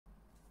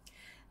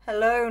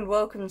Hello and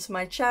welcome to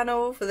my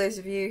channel. For those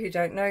of you who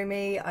don't know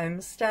me, I'm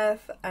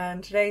Steph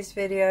and today's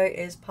video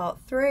is part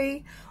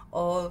 3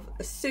 of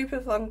a super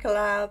fun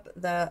collab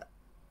that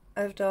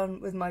I've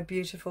done with my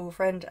beautiful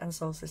friend and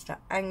soul sister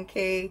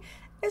Annki.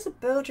 It's a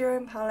build your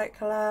own palette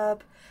collab.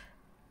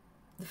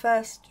 The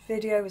first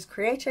video was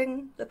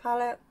creating the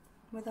palette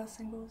with our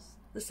singles.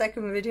 The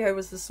second video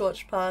was the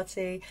swatch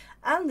party,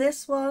 and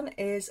this one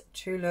is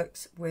 2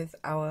 looks with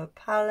our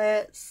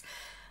palettes.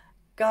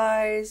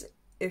 Guys,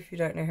 if you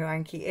don't know who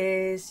Annki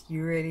is,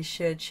 you really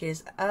should. She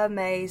is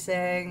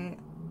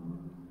amazing.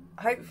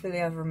 Hopefully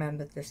I've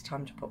remembered this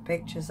time to put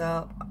pictures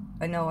up.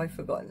 I know I've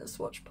forgotten the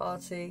swatch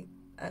party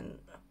and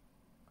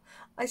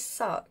I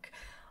suck.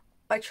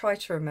 I try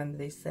to remember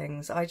these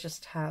things. I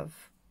just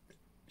have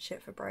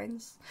shit for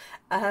brains.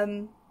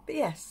 But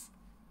yes,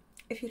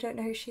 if you don't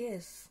know who she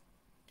is,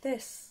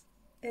 this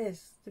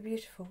is the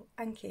beautiful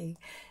Annki.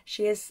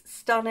 She is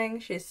stunning.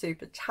 She is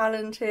super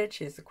talented.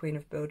 She is the queen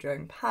of build your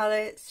own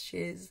palettes. She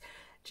is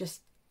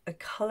just a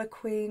colour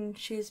queen.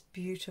 She is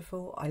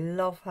beautiful. I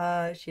love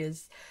her. She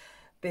has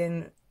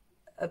been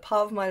a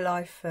part of my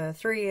life for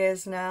 3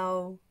 years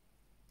now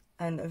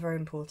and a very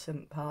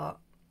important part.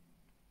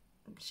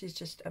 She's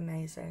just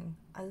amazing.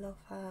 I love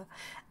her.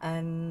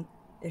 And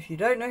if you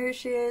don't know who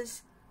she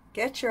is,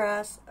 get your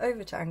ass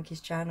over to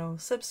Annki's channel,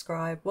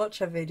 subscribe, watch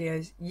her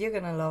videos. You're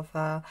gonna love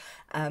her.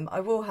 I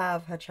will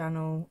have her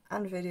channel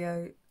and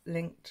video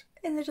linked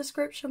in the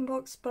description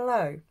box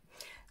below.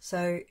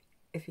 So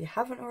if you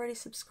haven't already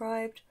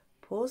subscribed,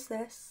 pause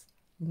this,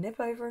 nip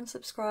over and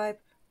subscribe,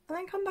 and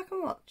then come back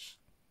and watch,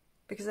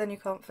 because then you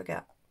can't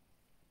forget.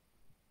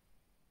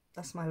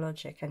 That's my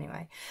logic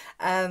anyway.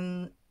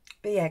 But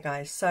yeah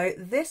guys, so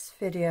this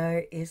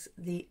video is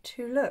the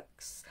 2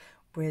 looks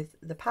with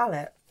the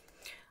palette.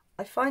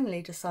 I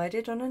finally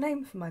decided on a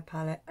name for my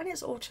palette, and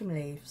it's Autumn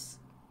Leaves.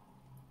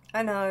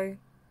 I know,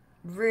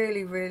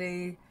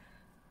 really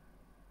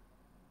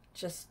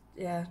just,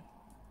 yeah,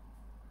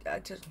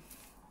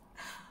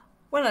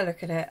 when I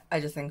look at it, I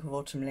just think of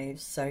autumn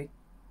leaves, so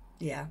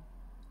yeah.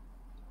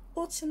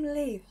 Autumn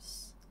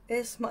Leaves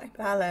is my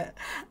palette,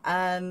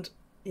 and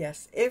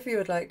yes, if you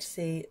would like to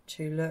see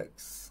 2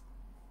 looks,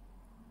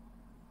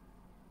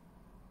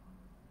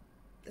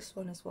 this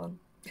one is one.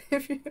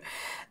 If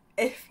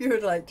you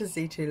would like to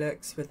see 2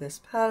 looks with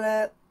this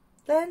palette,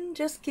 then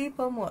just keep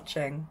on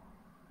watching.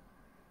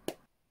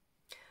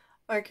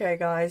 Okay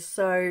guys,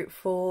 so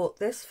for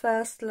this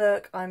first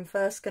look, I'm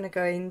first going to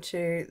go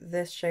into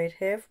this shade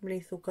here from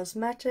Leaves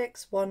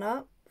Cosmetics,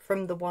 1UP,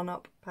 from the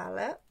 1UP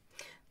palette.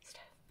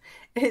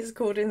 It's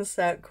called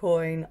Insert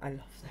Coin. I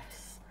love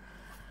this.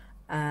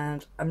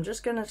 And I'm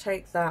just going to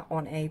take that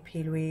on a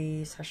P.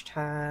 Louise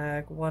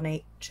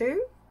 #182.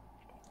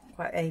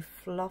 Quite a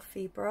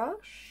fluffy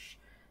brush.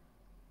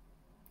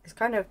 It's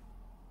kind of,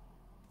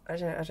 I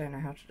don't know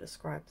how to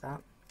describe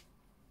that.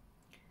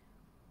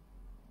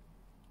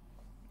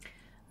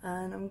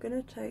 And I'm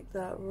going to take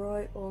that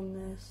right on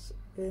this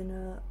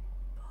inner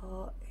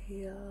part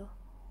here.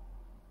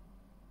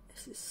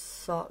 This is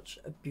such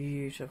a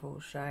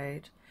beautiful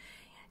shade.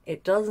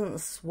 It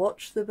doesn't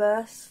swatch the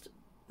best,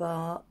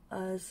 but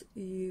as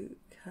you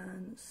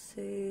can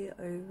see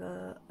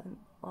over an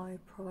eye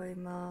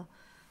primer,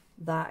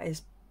 that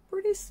is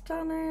pretty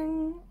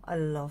stunning. I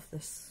love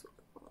this so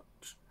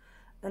much.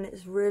 And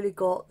it's really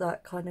got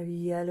that kind of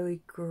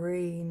yellowy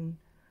green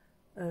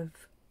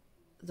of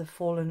the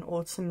fallen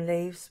autumn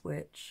leaves,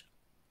 which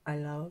I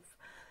love.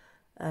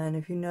 And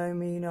if you know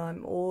me, you know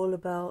I'm all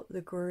about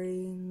the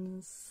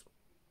greens,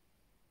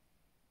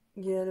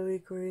 yellowy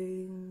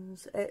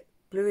greens,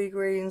 bluey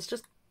greens,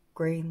 just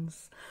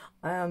greens.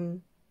 I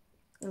am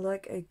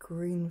like a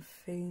green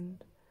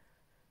fiend.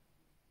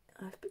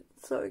 I've been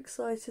so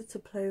excited to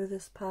play with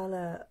this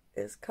palette.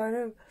 It's kind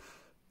of,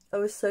 I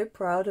was so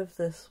proud of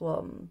this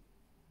one.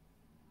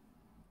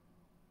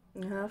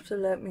 You have to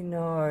let me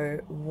know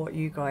what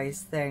you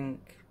guys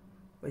think,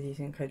 whether you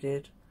think I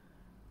did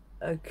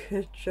a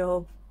good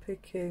job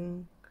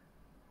picking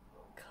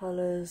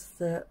colours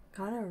that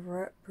kind of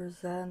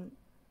represent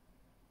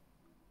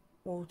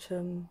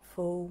autumn,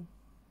 fall,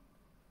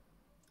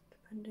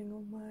 depending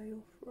on where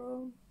you're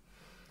from.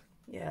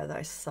 Yeah,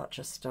 that is such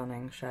a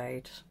stunning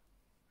shade.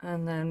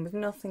 And then with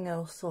nothing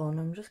else on,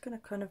 I'm just going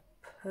to kind of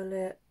pull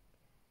it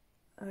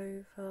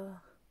over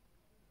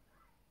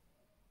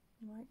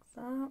like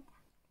that.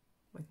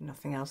 With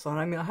nothing else on.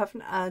 I mean, I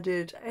haven't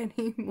added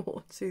any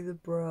more to the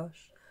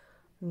brush.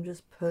 I'm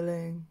just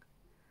pulling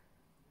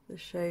the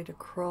shade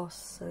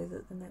across so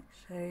that the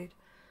next shade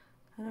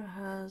kind of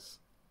has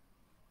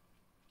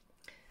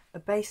a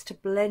base to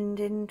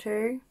blend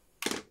into.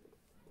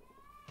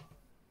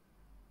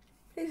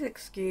 Please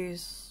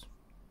excuse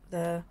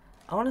the,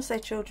 I want to say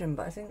children,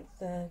 but I think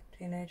they're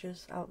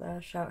teenagers out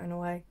there shouting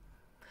away,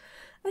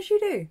 as you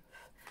do.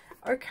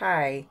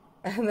 Okay.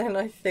 And then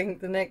I think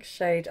the next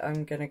shade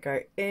I'm going to go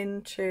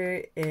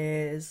into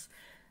is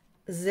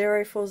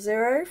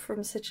 040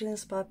 from Sigil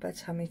Inspired by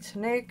Tammy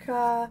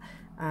Tanuka.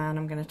 And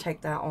I'm going to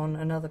take that on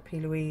another P.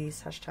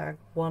 Louise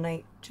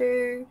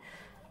 #182.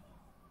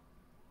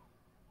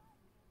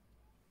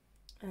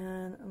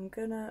 And I'm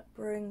gonna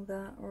bring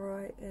that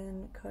right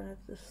in kind of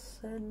the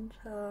center.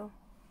 Oh,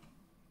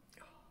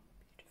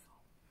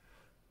 beautiful.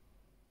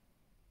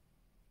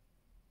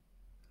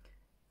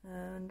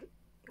 And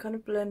kind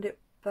of blend it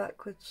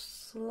backwards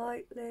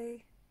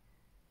slightly.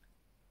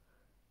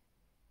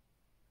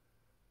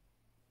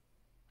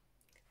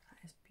 That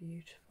is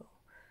beautiful.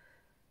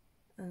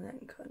 And then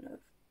kind of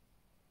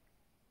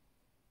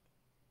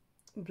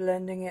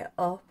blending it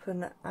up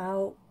and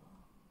out.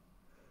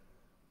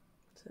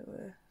 So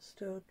we're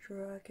still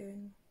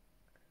dragging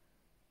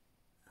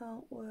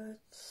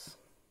outwards.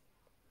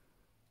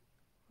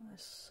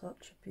 That's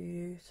such a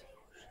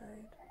beautiful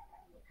shade.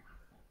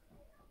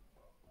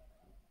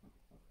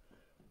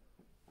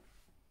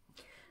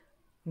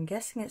 I'm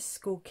guessing it's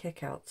school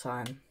kick-out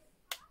time.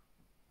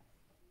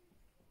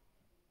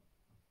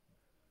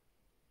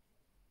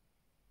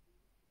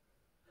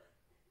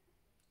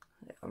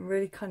 I'm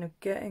really kind of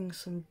getting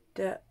some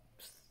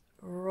depth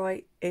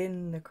right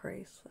in the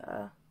crease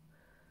there.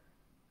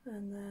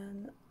 And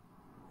then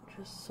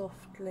just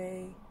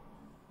softly,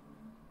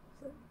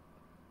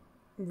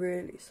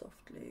 really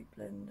softly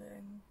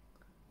blending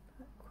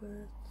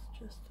backwards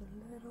just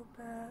a little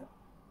bit.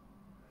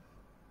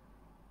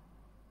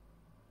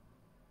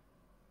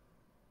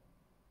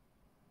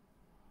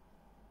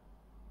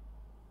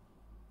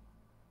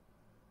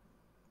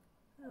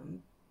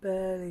 I'm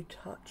barely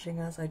touching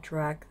as I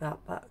drag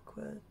that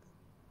backwards.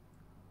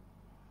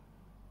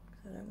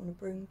 I don't want to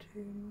bring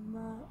too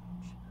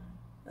much.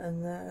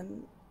 And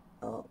then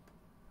up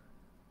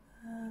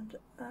and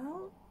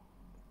out.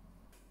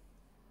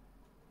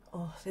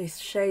 Oh, these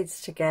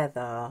shades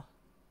together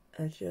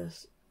are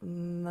just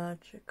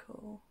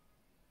magical.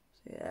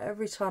 So yeah,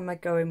 every time I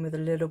go in with a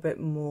little bit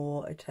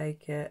more, I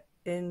take it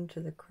into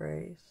the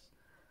crease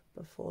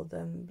before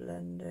then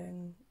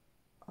blending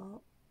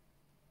up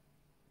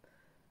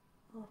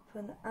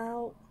and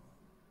out.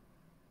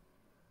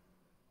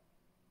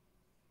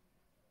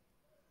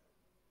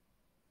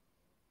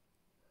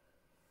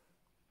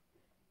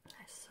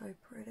 It's so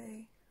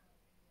pretty.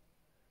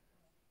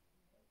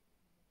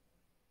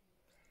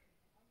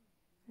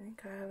 I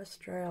think I have a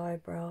stray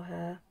eyebrow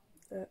hair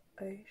that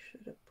I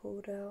should have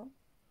pulled out.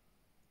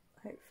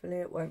 Hopefully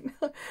it won't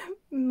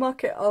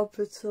muck it up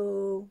at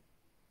all.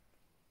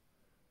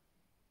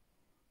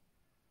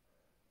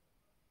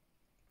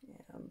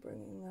 Yeah, I'm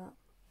bringing that.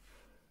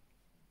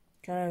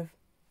 Kind of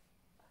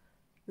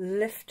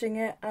lifting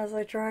it as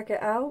I drag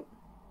it out.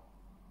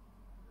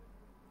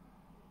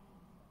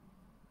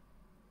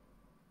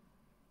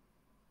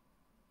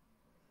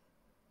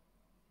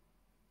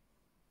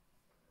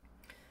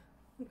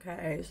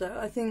 Okay, so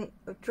I think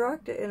I've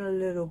dragged it in a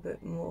little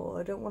bit more.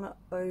 I don't want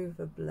to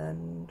over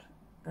blend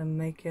and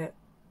make it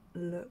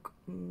look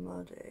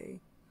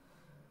muddy.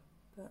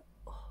 But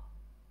oh.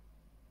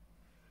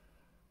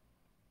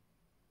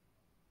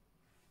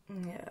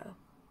 Yeah,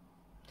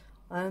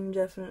 I'm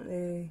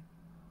definitely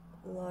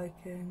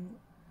liking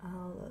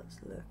how that's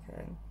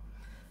looking.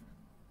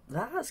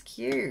 That's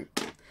cute.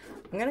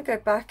 I'm going to go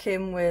back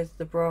in with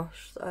the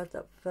brush that I had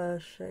that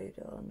first shade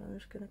on. I'm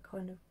just going to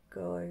kind of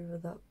go over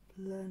that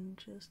blend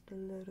just a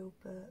little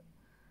bit.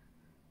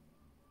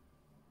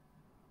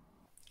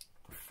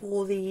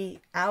 For the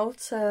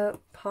outer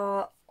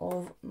part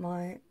of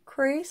my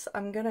crease,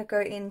 I'm going to go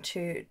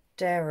into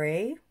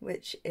Derry,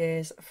 which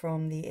is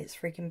from the It's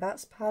Freakin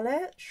Bats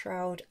palette,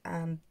 Shroud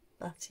and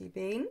Batty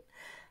Bean.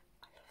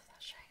 I love that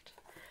shade.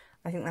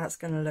 I think that's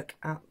going to look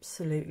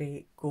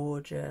absolutely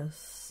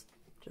gorgeous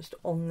just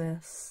on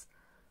this.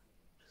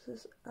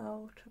 Just this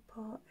outer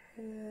part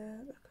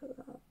here, look at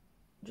that.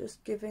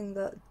 Just giving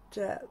that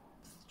depth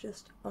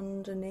just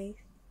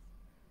underneath.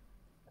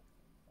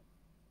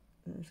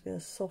 I'm just going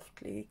to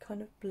softly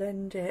kind of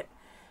blend it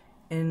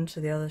into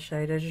the other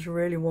shade. I just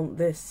really want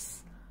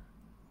this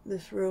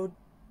real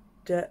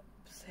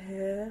depth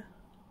here.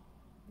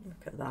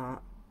 Look at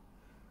that.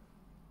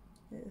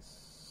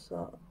 It's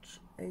such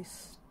a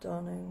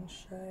stunning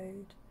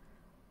shade.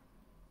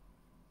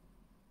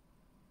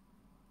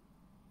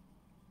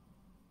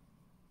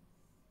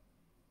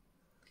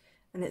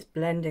 And it's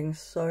blending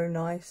so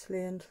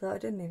nicely into that. I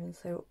didn't even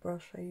say what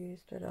brush I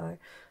used, did I?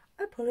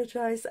 I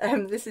apologise.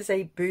 This is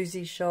a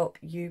Boozy Shop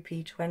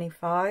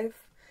UP25.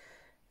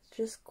 It's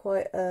just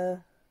quite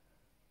a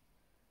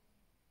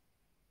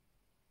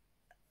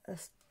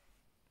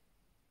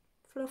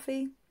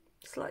fluffy,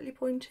 slightly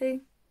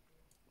pointy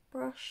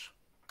brush.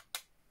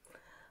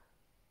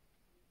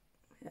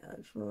 Yeah,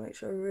 I just want to make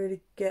sure I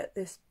really get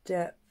this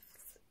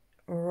depth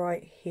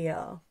right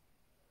here.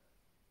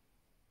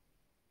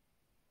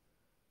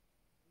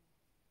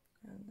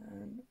 And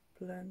then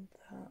blend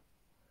that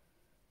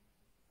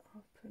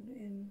up and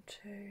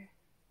into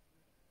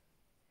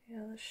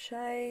the other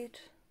shade.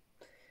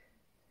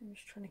 I'm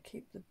just trying to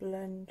keep the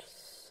blend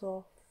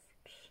soft.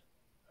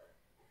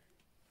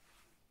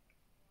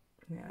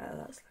 Yeah,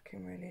 that's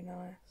looking really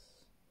nice.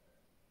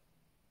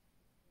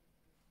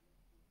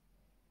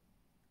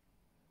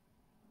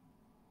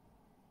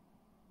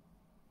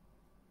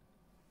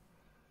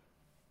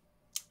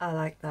 I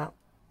like that.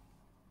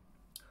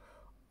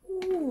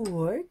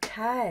 Ooh,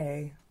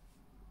 Okay,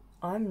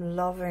 I'm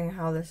loving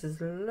how this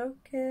is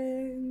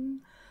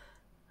looking.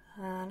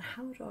 And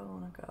how do I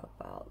want to go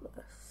about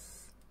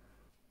this?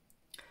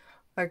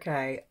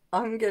 Okay,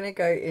 I'm going to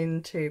go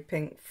into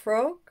Pink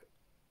Frog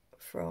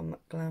from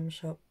Glam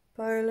Shop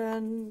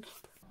Poland.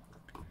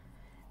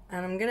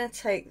 And I'm going to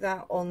take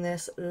that on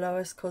this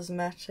Leaves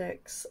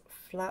Cosmetics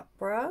flat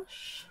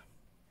brush.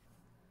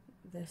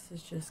 This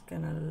is just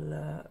going to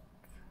look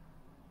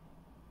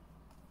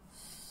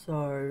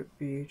so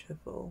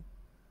beautiful.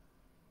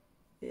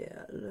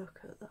 Yeah, look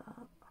at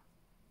that.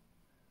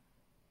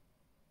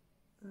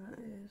 That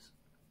is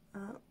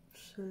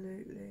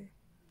absolutely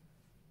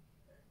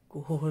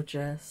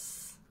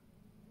gorgeous.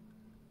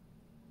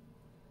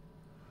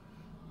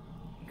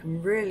 You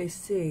can really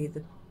see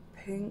the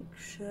pink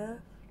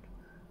shift.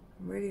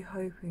 I'm really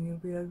hoping you'll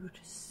be able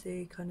to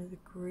see kind of the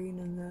green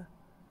and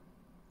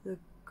the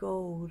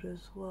gold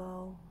as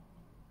well.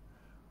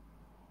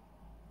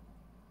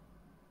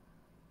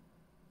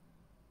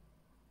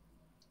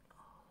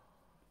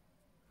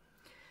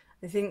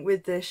 I think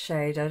with this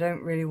shade I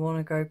don't really want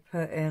to go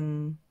put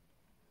in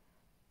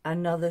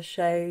another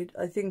shade.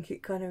 I think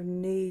it kind of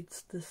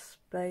needs the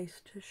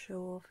space to show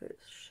off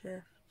its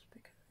shifts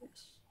because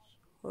it's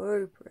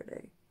so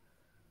pretty.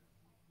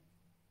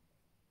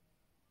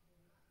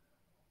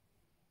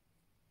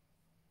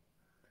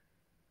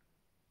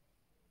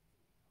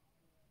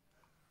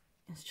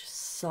 It's just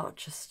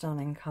such a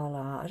stunning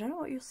colour. I don't know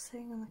what you're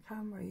seeing on the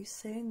camera. Are you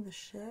seeing the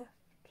shift?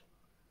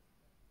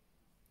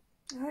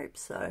 I hope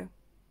so.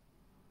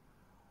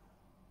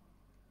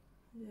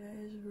 Yeah,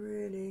 it's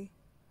really,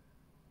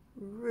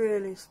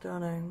 really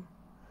stunning.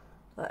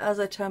 Like, as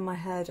I turn my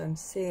head, I'm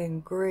seeing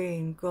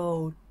green,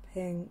 gold,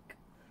 pink.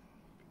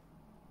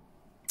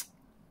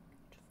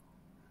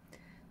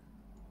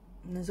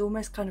 And there's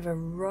almost kind of a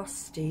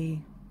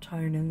rusty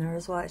tone in there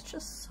as well. It's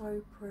just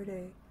so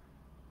pretty.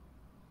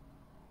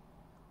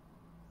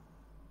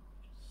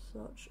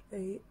 Such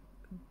a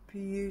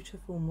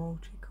beautiful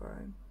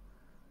multi-chrome.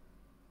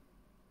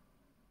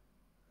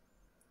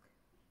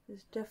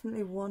 It's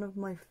definitely one of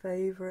my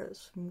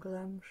favourites from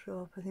Glam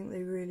Shop. I think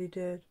they really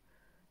did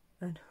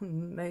an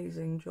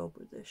amazing job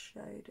with this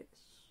shade. It's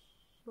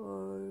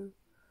so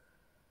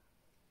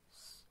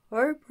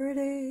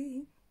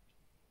pretty.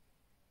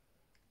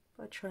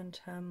 If I try and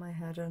turn my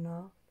head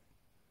enough.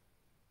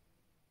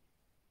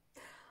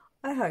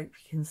 I hope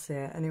you can see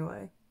it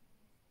anyway,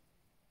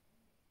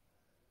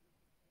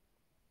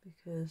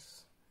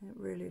 because it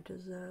really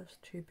deserves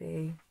to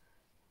be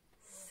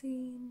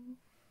seen.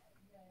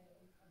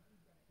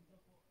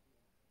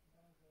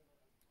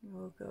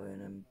 We'll go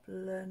in and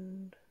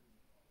blend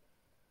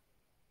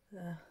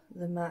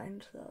the matte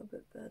into that a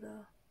bit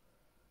better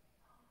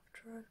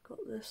after I've got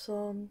this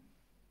on.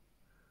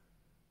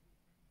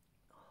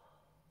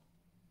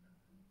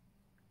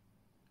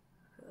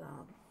 Look at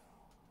that.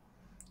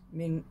 I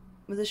mean,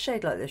 with a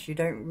shade like this you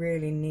don't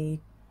really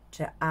need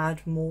to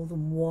add more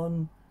than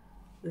one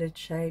lid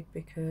shade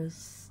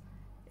because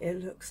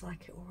it looks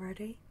like it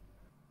already.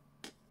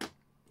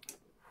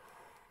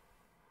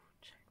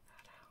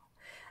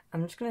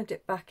 I'm just going to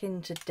dip back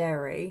into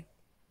Derry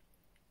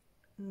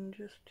and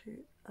just to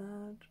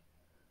add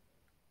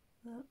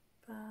that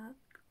back.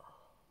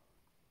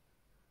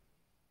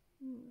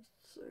 Oh,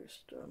 it's so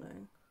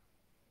stunning.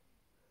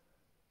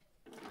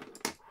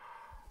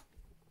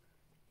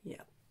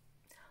 Yeah,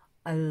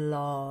 I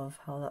love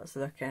how that's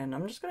looking.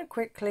 I'm just going to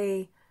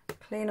quickly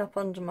clean up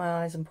under my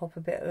eyes and pop a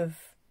bit of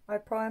eye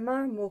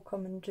primer, and we'll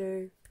come and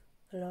do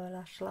the lower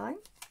lash line.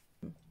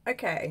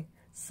 Okay.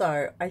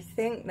 So I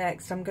think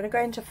next I'm going to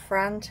go into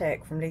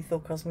Frantic from Leaves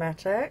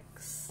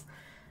Cosmetics,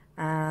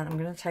 and I'm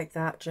going to take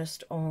that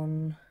just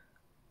on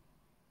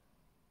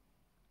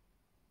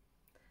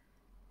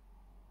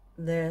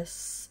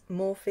this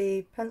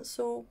Morphe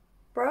pencil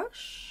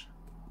brush.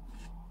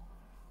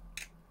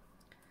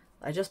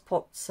 I just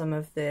popped some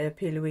of the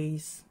P.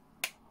 Louise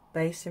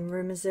base in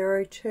Rumor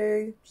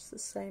 02, just the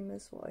same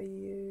as what I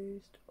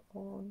used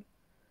on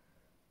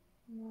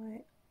my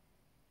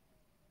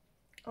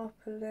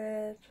upper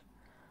lid.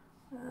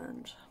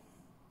 And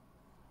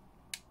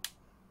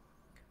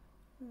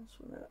I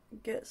just want to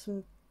get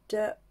some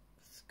depth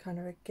kind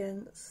of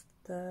against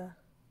the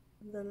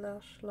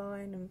lash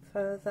line and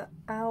further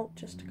out,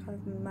 just to kind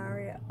of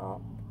marry it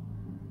up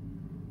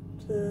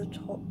to the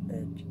top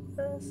edge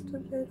just a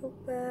little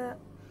bit.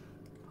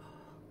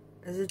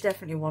 This is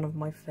definitely one of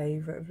my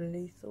favourite of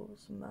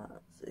Lethal's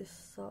mattes. It's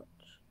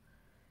such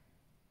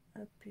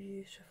a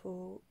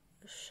beautiful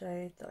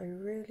shade that I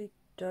really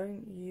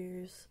don't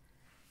use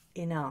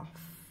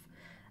enough.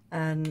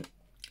 And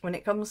when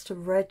it comes to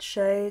red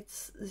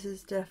shades, this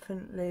is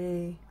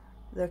definitely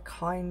the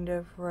kind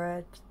of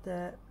red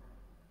that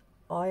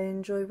I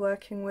enjoy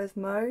working with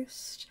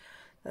most.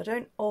 I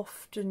don't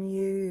often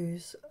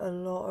use a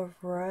lot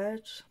of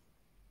red,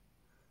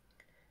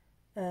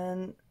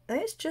 and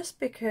it's just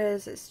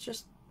because it's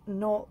just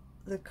not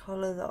the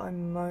colour that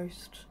I'm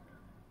most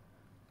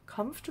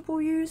comfortable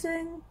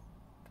using,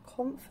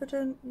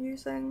 confident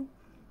using.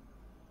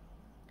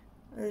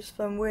 I just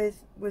find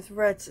with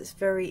reds it's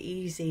very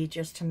easy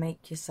just to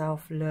make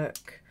yourself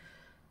look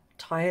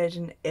tired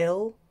and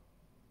ill.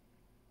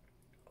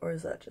 Or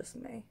is that just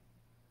me?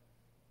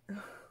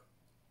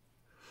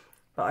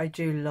 But I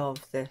do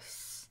love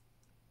this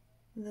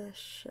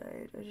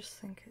shade. I just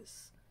think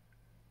it's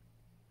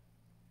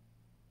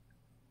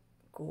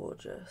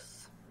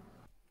gorgeous.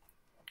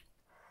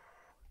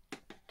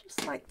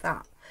 Just like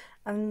that.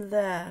 And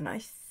then I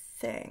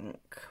think,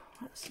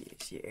 let's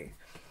use you.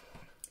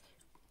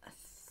 I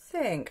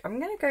think I'm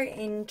going to go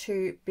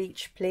into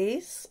Beach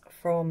Please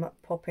from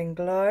Poppin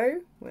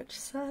Glow, which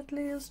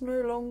sadly is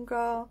no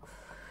longer.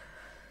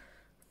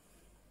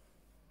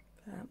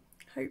 But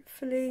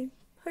hopefully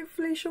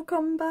she'll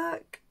come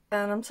back.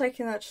 And I'm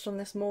taking that just on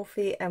this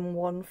Morphe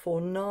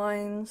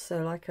M149, so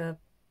like a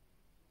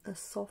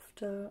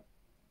softer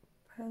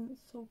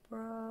pencil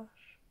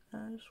brush.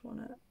 And I just want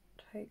to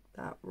take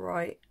that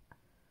right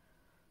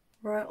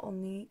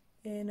on the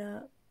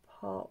inner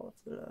part of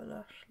the lower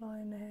lash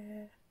line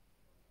here.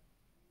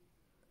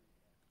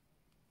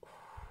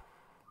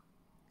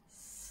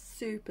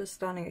 Super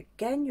stunning.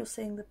 Again, you're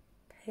seeing the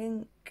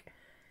pink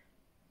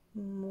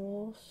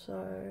more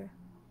so.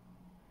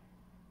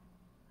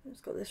 It's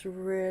got this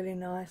really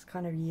nice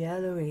kind of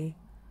yellow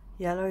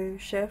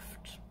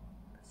shift.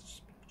 It's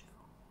just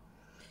beautiful.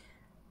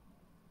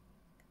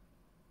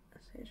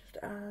 So it just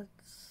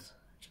adds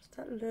just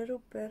that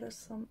little bit of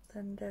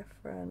something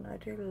different. I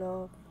do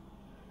love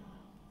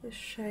this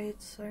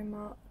shade so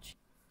much.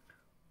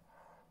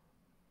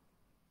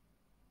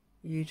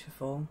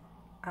 Beautiful.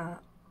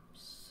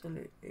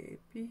 Absolutely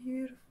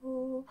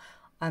beautiful.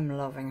 I'm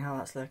loving how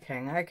that's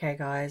looking. Okay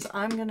guys,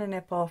 I'm gonna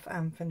nip off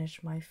and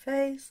finish my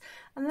face,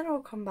 and then I'll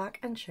come back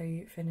and show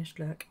you finished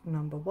look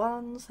number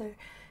 1. So if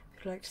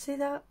you'd like to see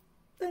that,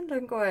 then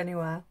don't go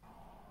anywhere.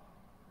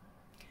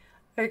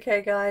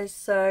 Okay guys,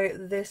 so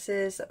this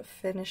is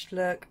finished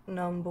look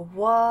number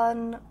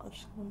 1. I'll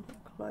just come a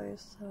bit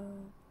closer.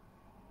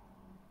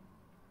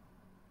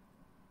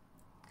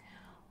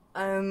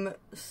 I'm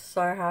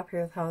so happy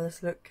with how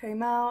this look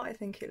came out. I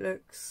think it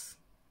looks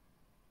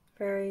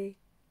very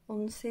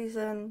on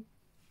season.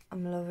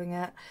 I'm loving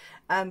it.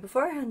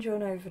 Before I hand you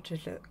on over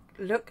to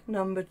look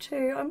number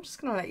 2, I'm just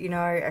going to let you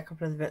know a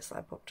couple of the bits that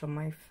I popped on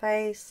my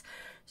face.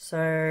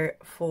 So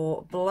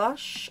for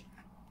blush,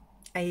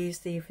 I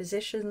used the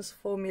Physicians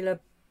Formula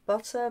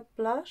Butter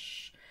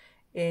Blush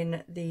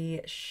in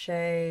the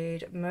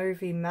shade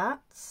Mauvey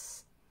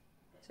Mattes.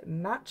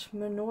 Matte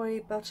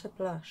Manoy Butter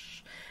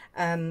Blush.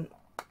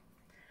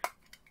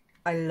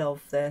 I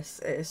love this.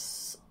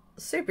 It's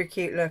super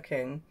cute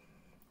looking.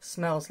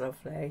 Smells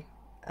lovely.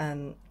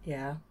 And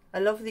yeah, I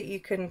love that you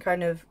can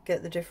kind of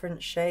get the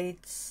different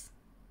shades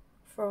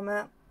from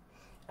it.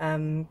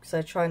 Because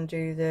I try and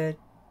do the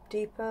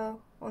deeper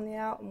on the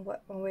out and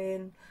wet my way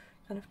in,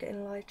 kind of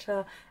getting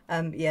lighter.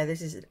 Yeah,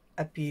 this is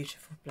a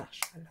beautiful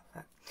blush. I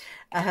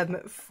love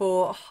it.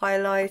 For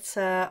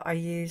highlighter, I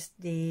used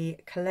the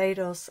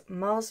Kaleidos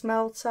Mars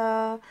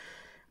Melter.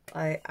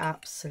 I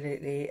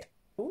absolutely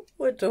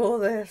adore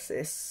this.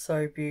 It's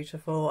so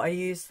beautiful. I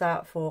use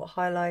that for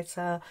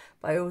highlighter,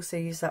 but I also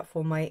use that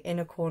for my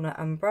inner corner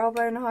and brow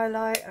bone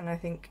highlight, and I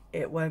think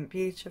it went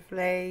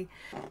beautifully.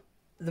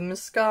 The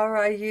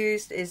mascara I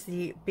used is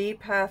the Be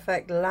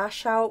Perfect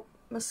Lash Out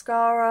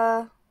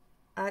mascara.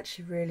 I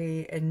actually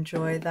really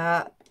enjoy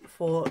that.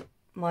 For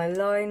my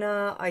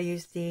liner, I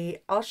used the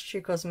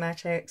Shroud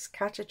Cosmetics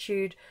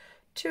Catitude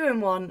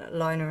 2-in-1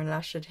 liner and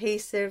lash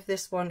adhesive.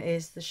 This one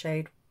is the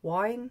shade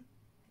Wine,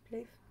 I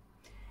believe.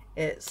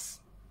 It's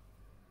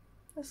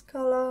this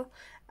colour,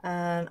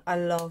 and I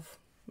love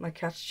my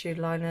Catitude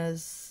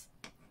liners.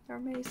 They're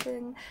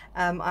amazing.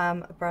 I am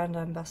a brand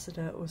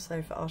ambassador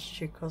also for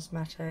Shroud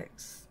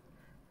Cosmetics.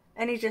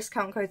 Any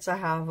discount codes I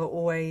have are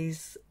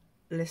always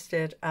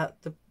listed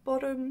at the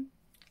bottom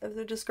of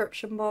the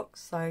description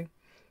box, so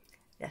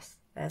yes,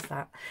 there's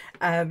that.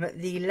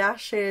 The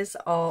lashes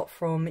are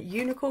from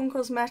Unicorn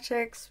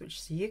Cosmetics, which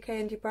is a UK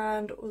indie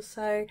brand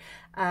also,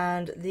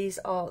 and these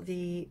are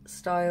the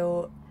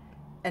style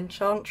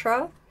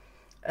Enchantra,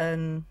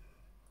 and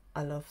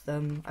I love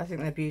them. I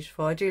think they're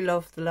beautiful. I do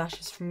love the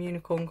lashes from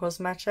Unicorn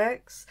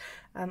Cosmetics.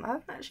 I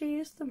haven't actually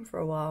used them for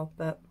a while,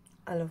 but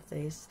I love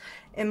these.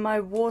 In my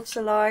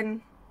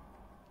waterline,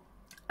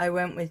 I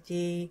went with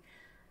the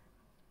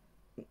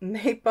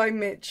Made by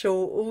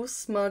Mitchell All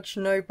Smudge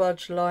No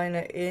Budge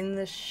liner in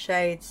the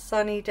shade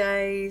Sunny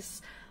Days.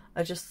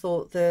 I just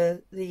thought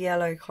the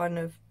yellow kind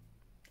of,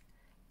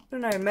 I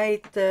don't know,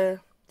 made the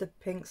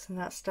pinks and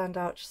that stand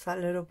out just that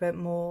little bit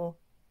more.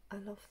 I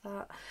love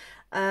that.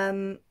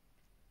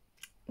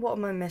 What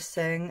am I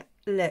missing?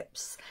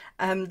 Lips.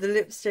 The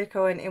lipstick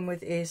I went in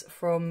with is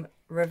from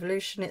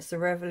Revolution. It's the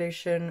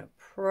Revolution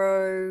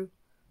Pro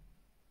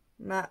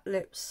matte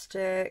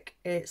lipstick.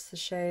 It's the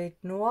shade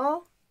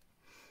Noir.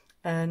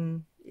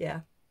 And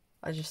yeah,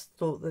 I just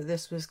thought that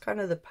this was kind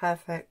of the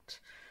perfect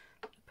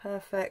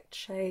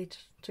shade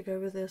to go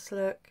with this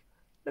look.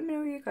 Let me know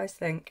what you guys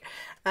think.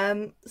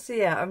 So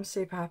yeah, I'm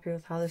super happy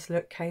with how this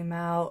look came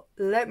out.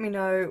 Let me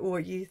know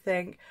what you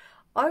think.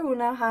 I will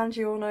now hand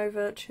you on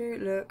over to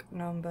look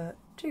number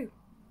 2.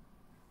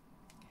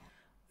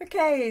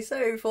 Okay,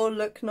 so for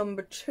look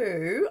number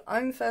 2,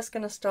 I'm first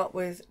going to start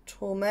with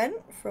Torment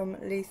from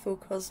Leaves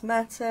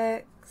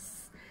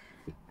Cosmetics,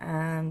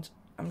 and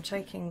I'm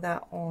taking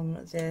that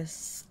on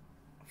this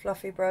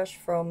fluffy brush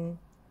from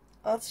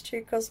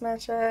Artitude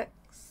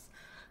Cosmetics,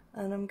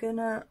 and I'm going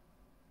to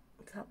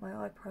tap my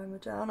eye primer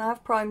down. I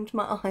have primed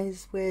my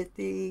eyes with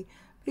the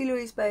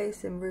Beauties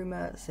base in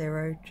Rumour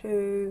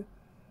 02,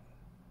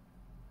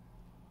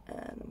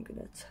 and I'm going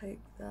to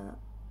take that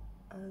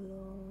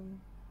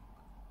along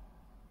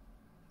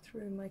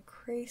through my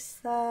crease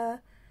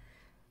there.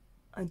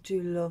 I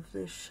do love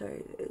this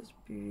shade, it's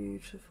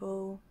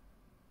beautiful.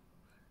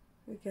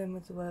 Again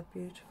with the word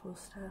beautiful,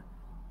 Steph.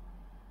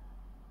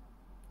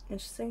 I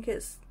just think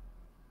it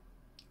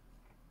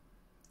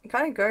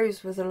kind of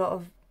goes with a lot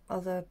of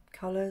other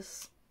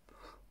colours.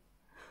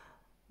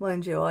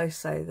 Mind you, I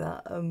say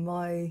that, and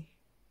my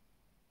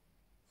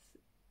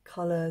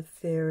colour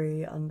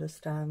theory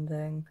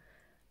understanding,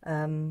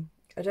 I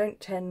don't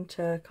tend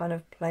to kind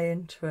of play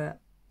into it,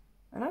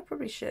 and I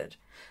probably should,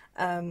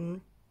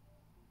 but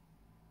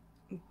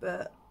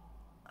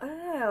I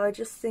don't know, I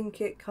just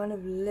think it kind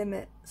of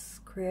limits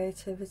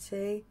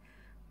creativity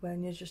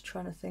when you're just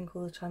trying to think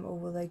all the time, or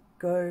will they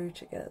go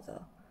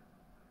together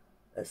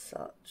as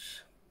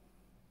such.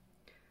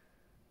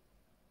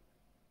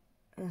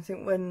 And I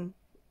think when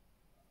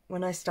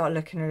I start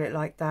looking at it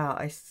like that,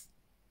 I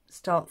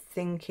start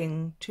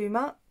thinking too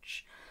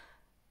much,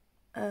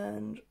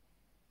 and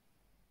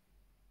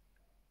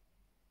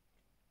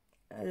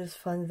I just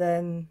find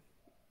then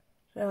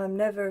I'm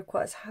never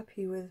quite as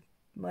happy with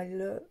my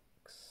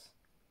looks.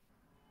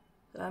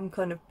 So I'm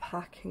kind of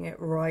packing it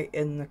right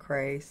in the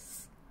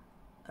crease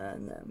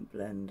and then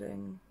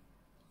blending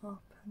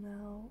up and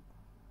out.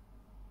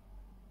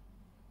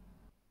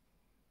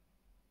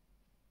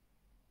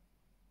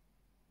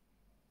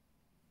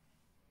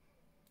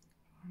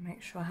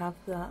 Make sure I have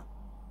that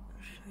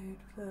shade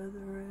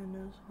further in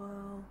as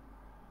well.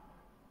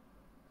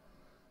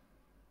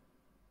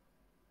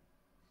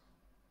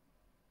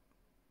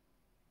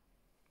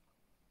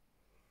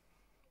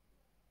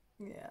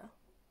 Yeah,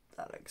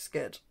 that looks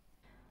good.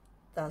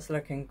 That's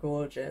looking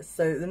gorgeous.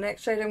 So the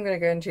next shade I'm going to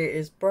go into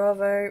is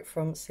Bravo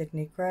from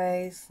Sydney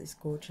Grace. This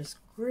gorgeous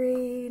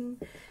green.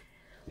 Oh,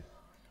 I love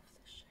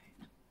this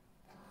shade.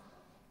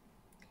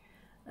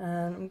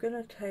 And I'm going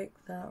to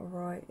take that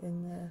right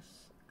in this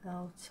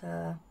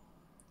outer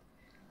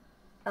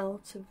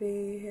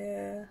V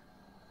here.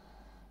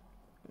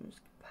 I'm just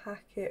going to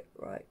pack it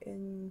right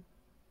in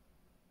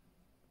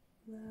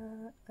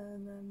there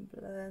and then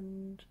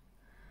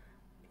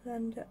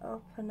blend it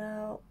up and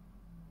out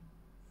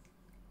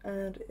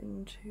and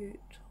into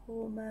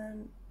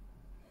Torment.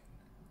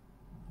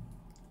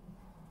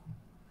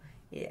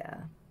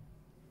 Yeah,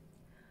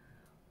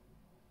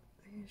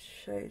 these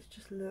shades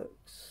just look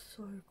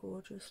so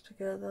gorgeous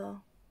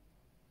together.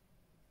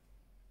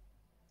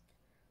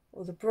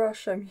 Well, the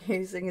brush I'm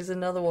using is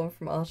another one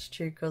from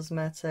Artitude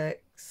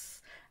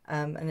Cosmetics,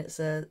 and it's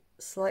a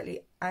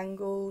slightly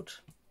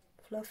angled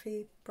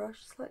fluffy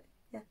brush,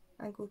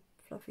 angled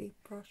fluffy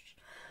brush.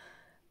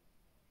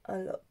 I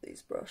love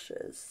these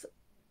brushes.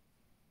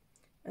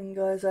 And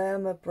guys, I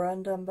am a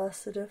brand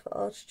ambassador for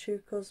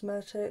Artitude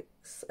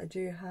Cosmetics. I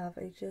do have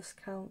a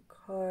discount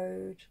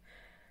code,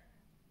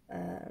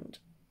 and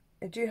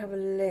I do have a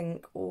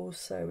link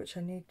also, which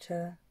I need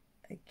to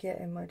get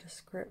in my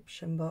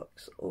description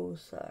box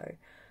also.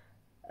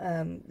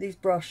 These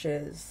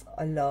brushes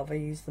I love, I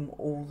use them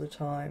all the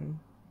time.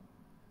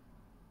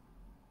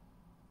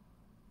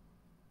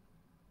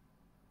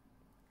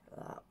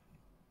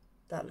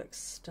 That looks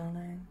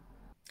stunning.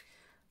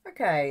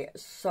 Okay,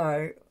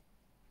 so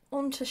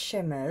on to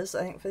shimmers.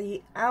 I think for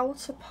the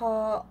outer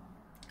part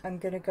I'm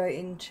going to go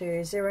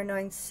into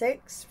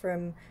 096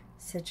 from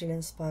Sigil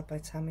Inspired by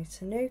Tammy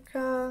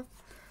Tanuka.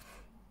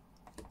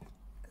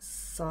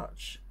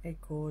 Such a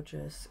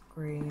gorgeous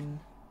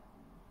green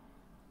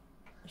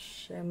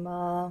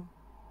shimmer.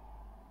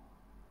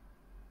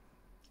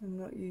 I'm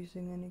not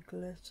using any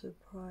glitter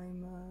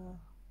primer.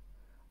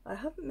 I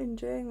haven't been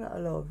doing that a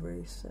lot of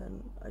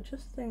recent. I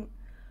just think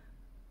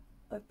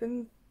I've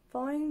been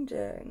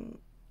finding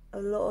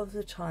a lot of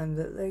the time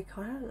that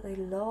they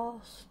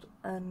last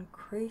and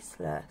crease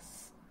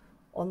less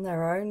on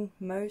their own,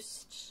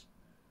 most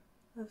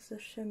of the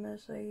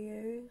shimmers I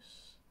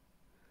use.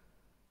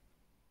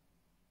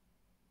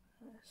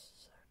 That's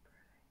so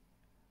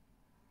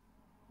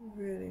pretty.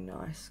 Really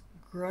nice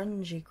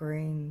grungy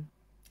green.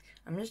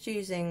 I'm just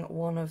using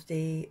one of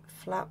the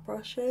flat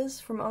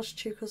brushes from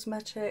Artitude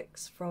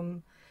Cosmetics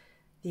from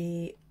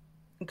the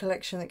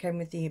collection that came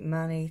with the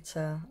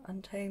Man-Eater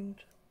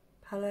Untamed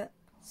palette.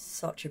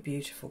 Such a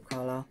beautiful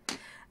colour.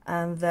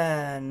 And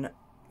then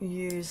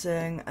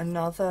using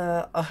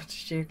another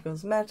Artitude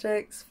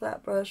Cosmetics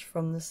flat brush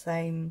from the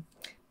same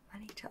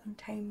Man-Eater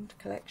Untamed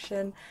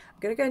collection. I'm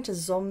going to go into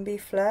Zombie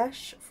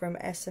Flesh from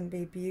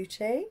S&B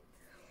Beauty,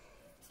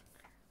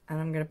 and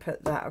I'm going to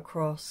put that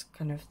across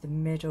kind of the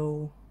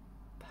middle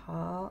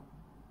part.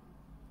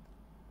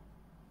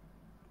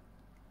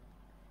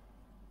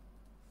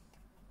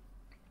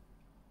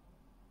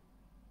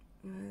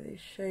 these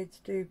shades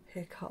do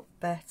pick up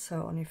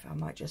better on if I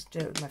might just do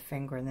it with my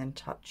finger and then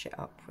touch it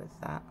up with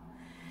that,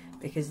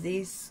 because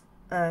these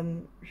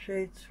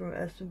shades from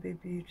S&B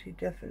Beauty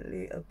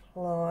definitely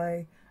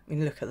apply. I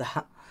mean, look at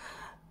that.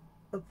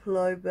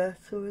 Apply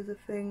better with a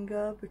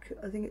finger, because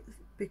I think it's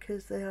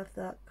because they have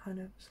that kind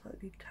of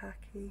slightly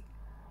tacky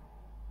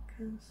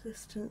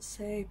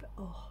consistency. But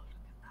oh, look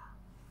at that,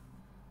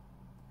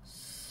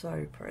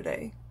 so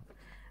pretty.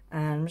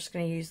 And I'm just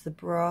going to use the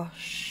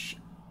brush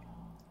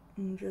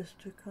and just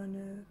to kind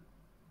of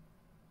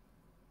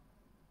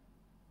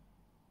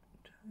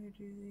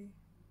tidy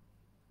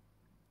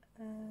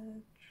the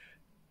edge.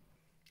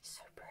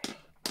 So pretty,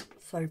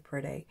 so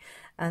pretty.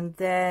 And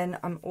then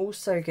I'm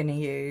also going to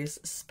use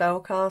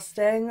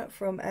Spellcasting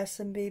from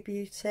S&B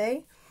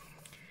Beauty,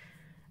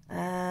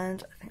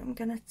 and I think I'm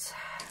going to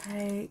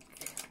take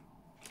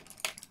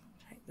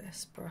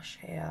this brush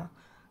here,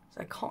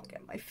 so I can't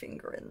get my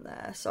finger in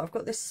there. So I've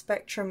got this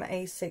Spectrum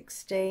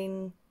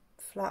A16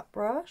 flat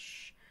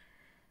brush,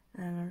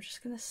 and I'm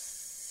just going to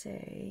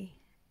see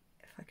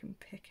if I can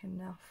pick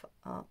enough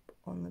up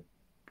on the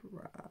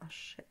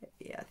brush.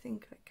 Yeah, I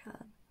think I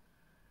can.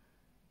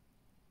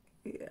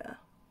 Yeah.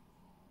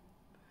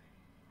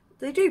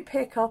 They do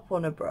pick up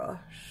on a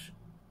brush.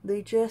 They're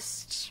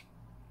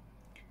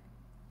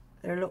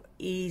a lot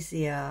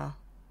easier,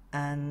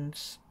 and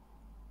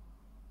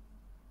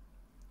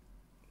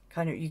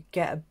kind of you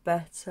get a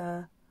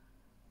better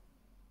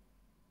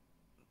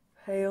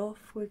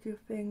payoff with your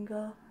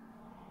finger.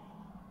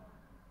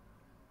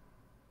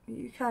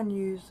 You can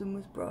use them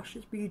with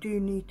brushes, but you do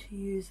need to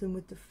use them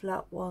with the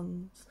flat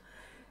ones,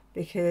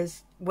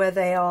 because where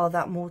they are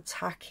that more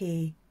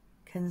tacky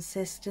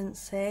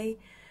consistency,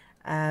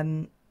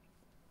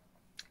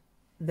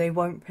 they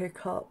won't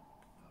pick up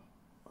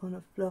on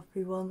a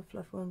fluffy one. The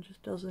fluffy one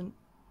just doesn't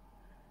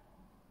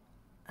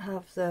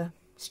have the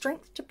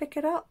strength to pick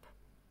it up.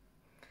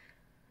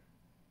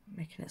 I'm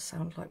making it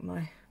sound like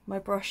my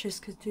brushes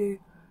could do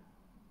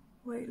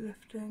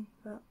weightlifting,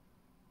 but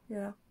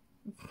yeah.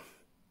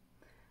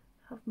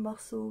 Have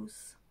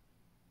muscles.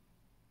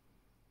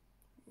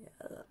 Yeah,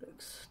 that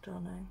looks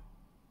stunning.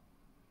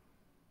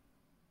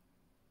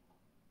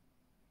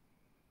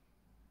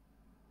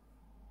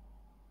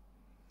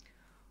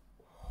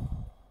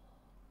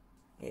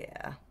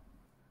 Yeah.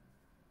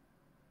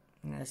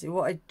 Now, see,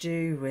 what I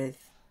do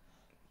with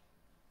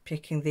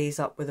picking these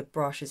up with a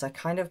brush is I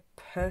kind of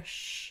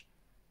push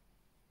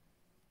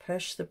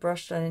the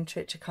brush down into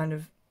it to kind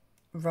of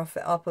rough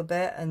it up a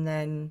bit, and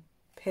then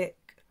pick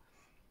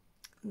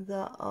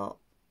that up,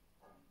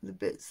 the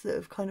bits that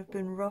have kind of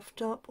been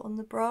roughed up on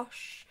the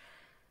brush.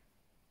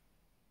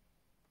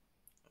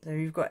 So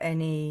you've got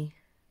any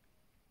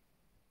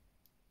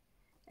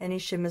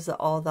shimmers that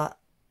are that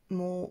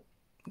more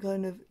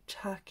kind of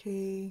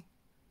tacky,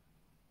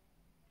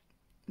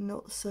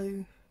 not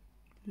so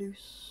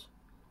loose,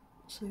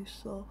 so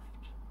soft.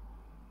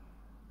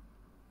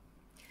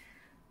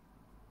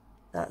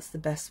 That's the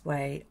best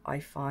way I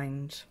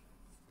find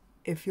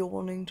if you're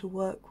wanting to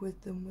work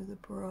with them with a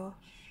brush.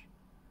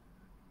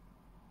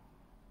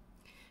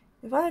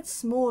 If I had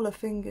smaller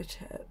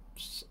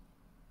fingertips,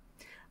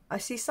 I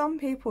see some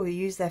people who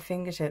use their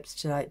fingertips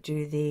to like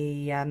do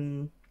the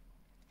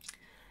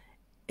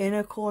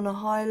inner corner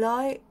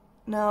highlight.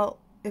 Now,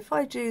 if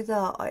I do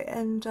that, I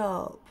end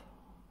up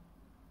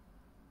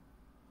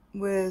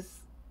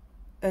with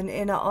an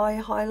inner eye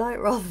highlight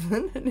rather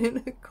than an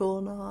inner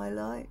corner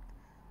highlight.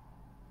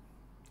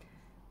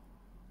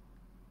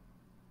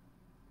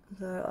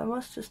 So I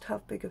must just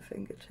have bigger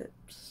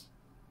fingertips.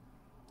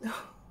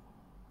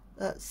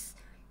 That's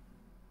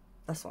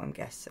what I'm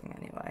guessing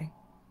anyway.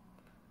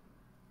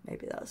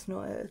 Maybe that's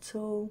not it at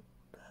all,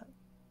 but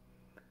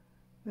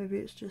maybe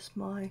it's just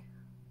my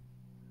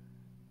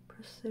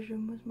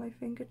precision with my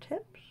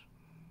fingertips.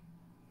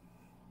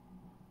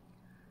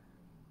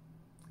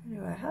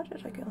 Anyway, how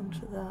did I get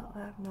onto that? I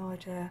have no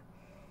idea.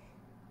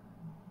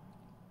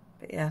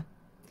 But yeah.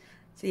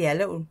 So yeah,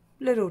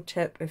 little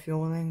tip if you're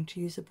wanting to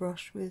use a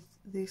brush with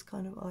these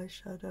kind of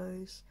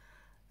eyeshadows,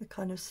 a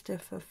kind of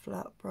stiffer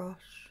flat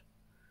brush.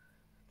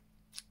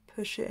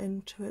 Push it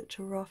into it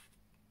to rough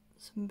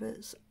some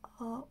bits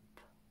up.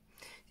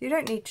 You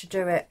don't need to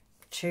do it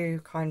to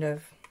kind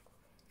of,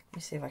 let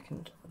me see if I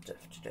can do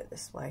it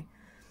this way.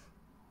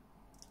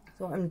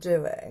 So what I'm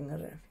doing, I don't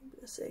know if you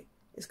can see,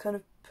 is kind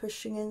of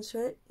pushing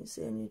into it, you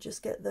see, and you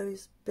just get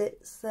those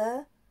bits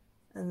there,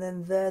 and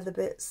then they're the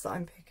bits that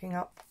I'm picking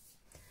up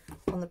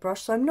on the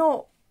brush. So I'm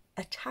not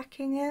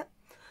attacking it,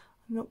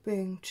 I'm not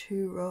being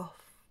too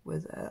rough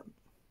with it.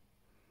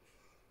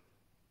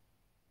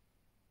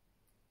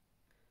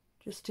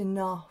 Just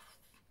enough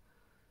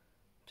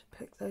to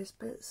pick those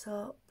bits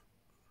up.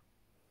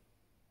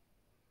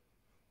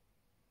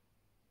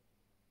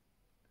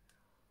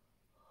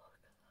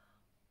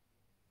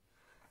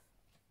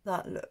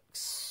 That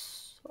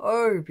looks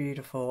so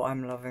beautiful.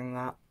 I'm loving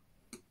that.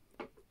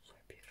 So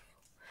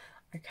beautiful.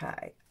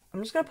 Okay,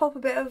 I'm just going to pop a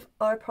bit of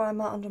eye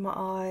primer under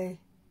my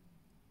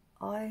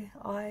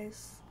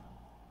eyes,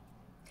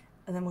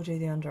 and then we'll do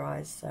the under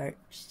eyes. So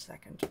just a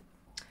second.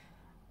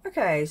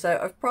 Okay, so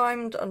I've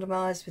primed under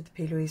my eyes with the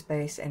P. Louise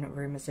base in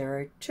Rumor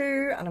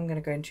 02, and I'm going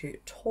to go into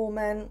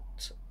Torment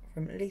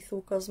from Leaves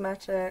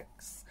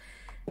Cosmetics,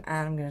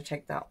 and I'm going to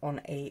take that on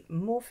a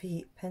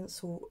Morphe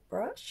pencil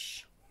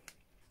brush.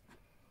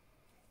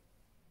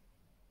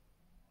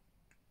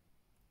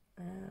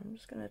 And I'm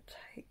just going to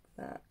take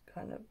that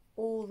kind of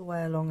all the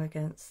way along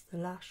against the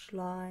lash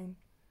line.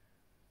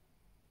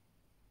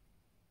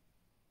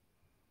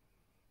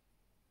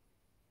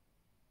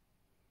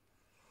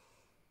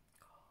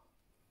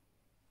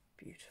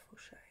 Beautiful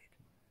shade.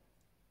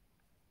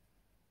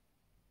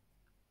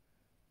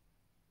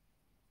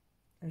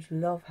 I just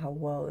love how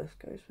well this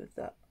goes with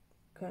that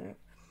kind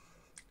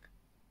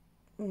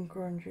of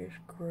grungish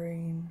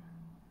green,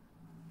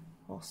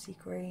 mossy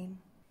green.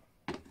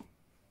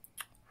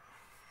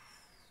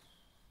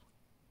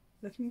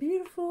 Looking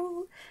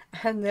beautiful.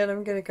 And then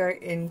I'm going to go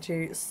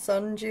into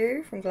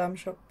Sundew from Glam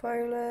Shop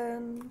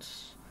Poland.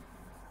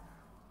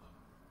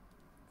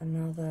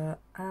 Another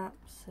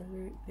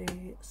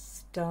absolutely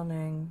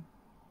stunning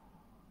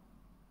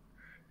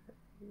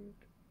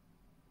shade.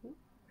 Ooh,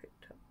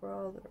 picked up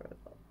rather a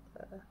lot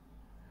there.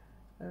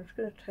 I'm just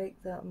going to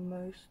take that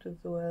most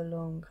of the way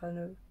along, kind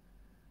of,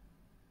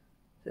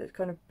 so it's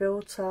kind of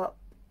built up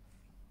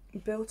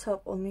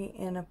on the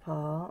inner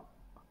part,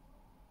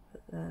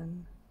 but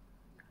then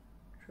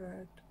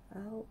dragged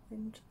out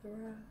into the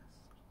rest.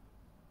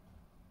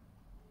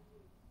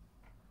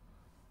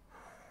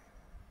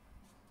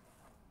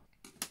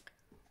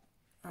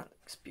 That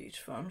looks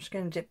beautiful. I'm just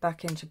going to dip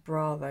back into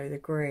Bravo, the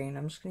green.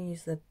 I'm just going to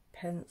use the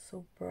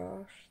pencil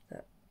brush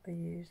that I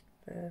used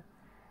for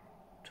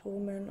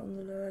Torment on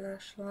the lower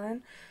lash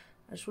line.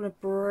 I just want to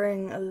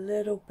bring a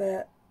little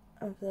bit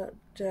of that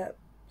depth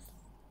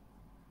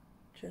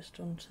just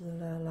onto the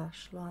lower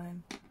lash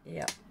line.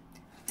 Yep.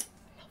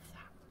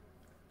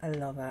 I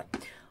love it.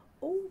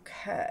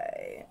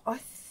 Okay, I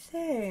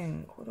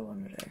think, what do I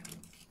want to do?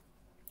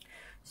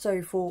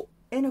 So for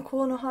inner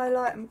corner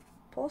highlight and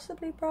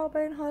possibly brow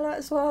bone highlight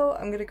as well,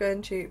 I'm going to go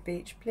into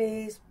Beach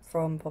Please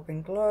from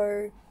Poppin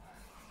Glow.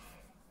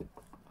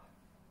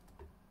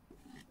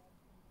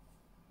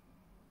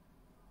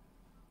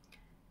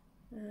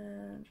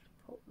 And just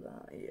pop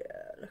that,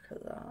 yeah, look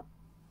at that.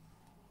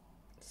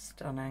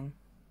 Stunning.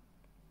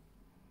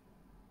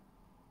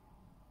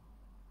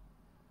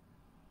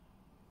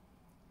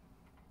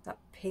 That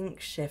pink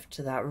shift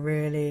to that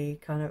really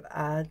kind of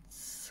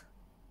adds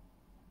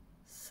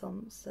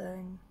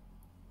something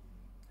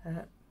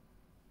that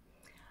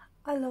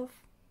I love.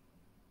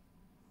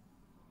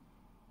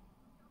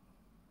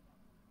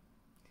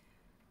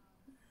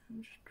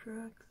 And just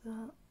drag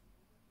that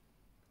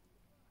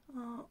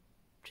up,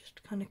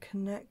 just kind of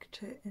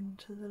connect it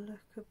into the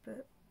look a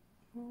bit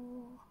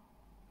more.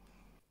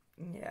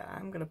 Yeah,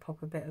 I'm gonna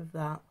pop a bit of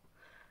that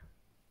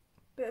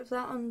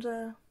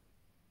under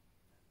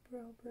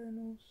brow bone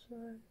also,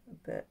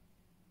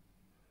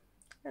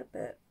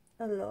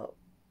 a lot.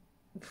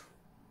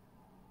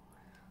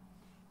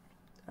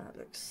 That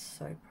looks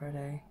so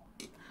pretty.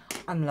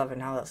 I'm loving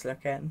how that's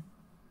looking.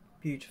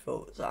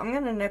 Beautiful. So I'm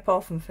going to nip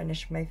off and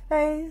finish my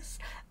face,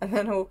 and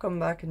then I'll come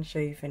back and show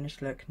you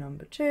finished look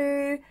number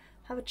 2,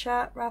 have a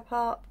chat, wrap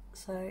up.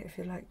 So if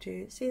you'd like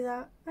to see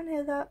that and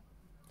hear that,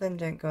 then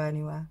don't go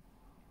anywhere.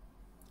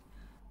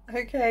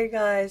 Okay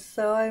guys,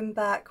 so I'm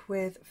back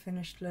with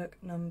finished look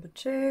number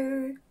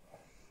 2.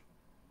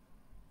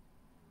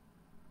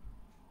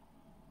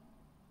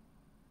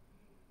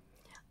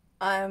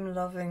 I am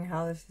loving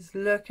how this is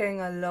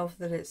looking. I love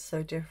that it's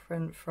so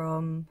different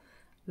from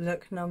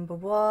look number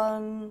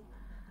 1.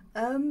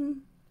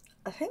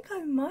 I think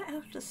I might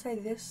have to say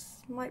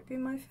this might be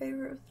my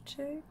favourite of the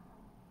 2.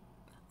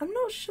 I'm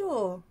not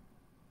sure.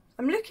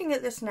 I'm looking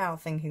at this now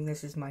thinking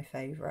this is my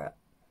favourite,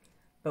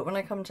 but when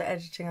I come to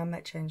editing I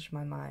might change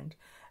my mind.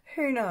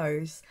 Who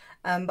knows?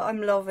 But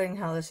I'm loving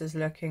how this is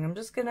looking. I'm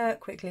just gonna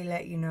quickly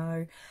let you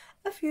know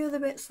a few of the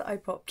bits that I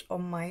popped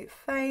on my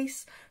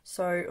face.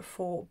 So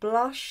for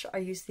blush, I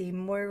used the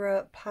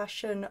Moira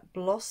Passion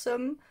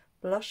Blossom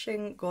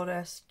Blushing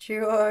Goddess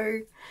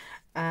Duo,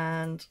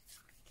 and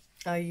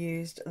I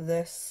used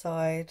this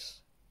side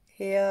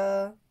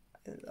here.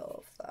 I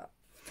love that.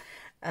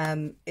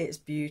 It's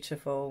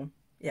beautiful.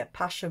 Yeah,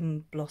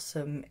 Passion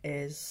Blossom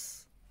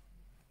is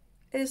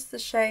the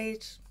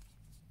shade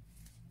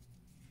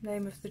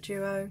name of the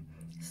duo.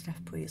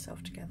 Steph, pull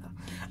yourself together.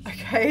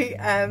 Okay,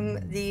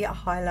 the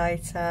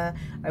highlighter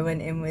I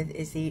went in with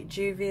is the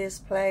Juvia's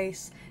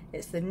Place.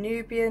 It's the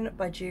Nubian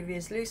by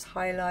Juvia's Loose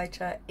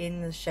Highlighter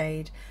in the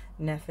shade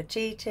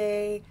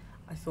Nefertiti.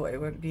 I thought it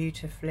went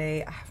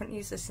beautifully. I haven't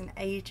used this in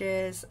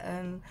ages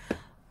and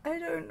I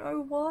don't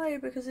know why,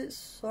 because it's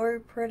so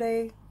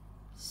pretty.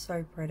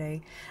 So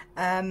pretty.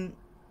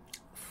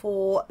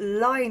 For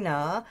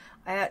liner,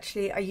 I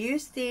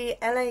used the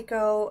LA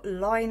Girl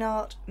Line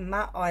Art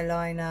matte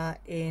eyeliner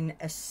in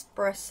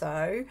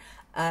Espresso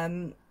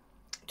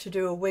to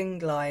do a wing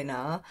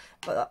liner,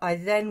 but I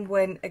then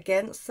went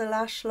against the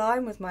lash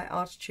line with my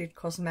Artitude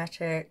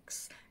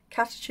Cosmetics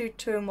Catitude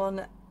 2 in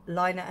 1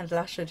 liner and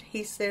lash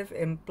adhesive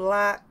in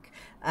black.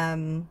 I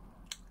don't know why, because it's so pretty. So I'm going to nip off and finish my face, and then I'll come back and show you finished look number 2. Okay guys, so I'm back with finished look number 2. I am loving how this is looking. I'm just going to quickly let you know a few of the bits that I popped on my face. So for liner, I used the LA Girl Line Art matte eyeliner in Espresso to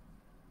do a wing liner, but I then went against the lash line with my Artitude Cosmetics Catitude 2 in 1 liner and lash adhesive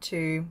in black.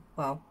 to,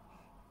 well,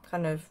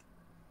 kind of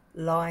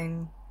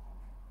line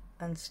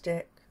and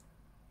stick.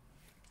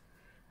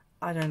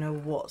 I don't know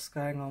what's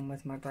going on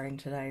with my brain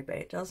today, but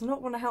it does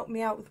not want to help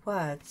me out with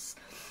words.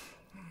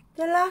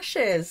 The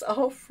lashes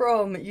are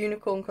from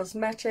Unicorn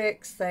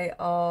Cosmetics. They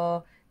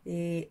are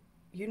the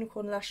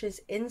Unicorn Lashes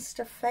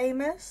Insta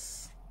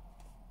Famous.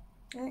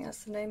 I think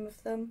that's the name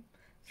of them.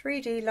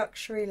 3D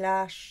luxury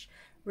lash,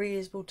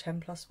 reusable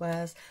 10+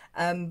 wears.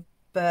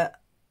 But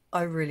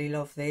I really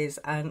love these,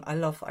 and I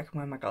love that I can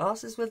wear my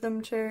glasses with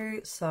them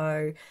too,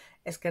 so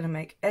it's going to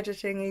make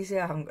editing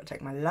easier. I haven't got to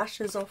take my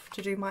lashes off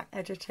to do my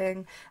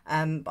editing.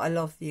 But I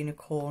love the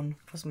Unicorn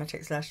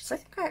Cosmetics lashes. I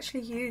think I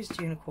actually used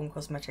Unicorn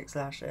Cosmetics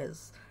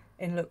lashes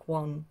in look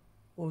 1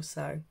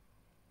 also.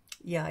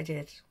 Yeah, I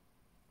did.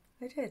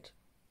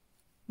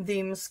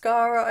 The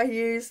mascara I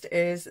used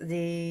is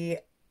the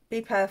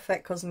Be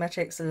Perfect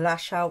Cosmetics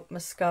Lash Out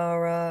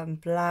Mascara in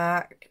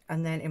black,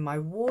 and then in my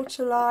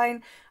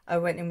waterline I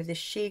went in with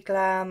the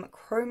Glam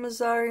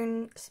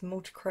Chromazone. It's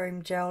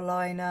multi-chrome gel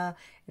liner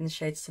in the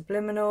shade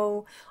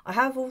Subliminal. I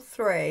have all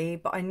 3,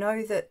 but I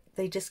know that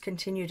they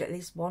discontinued at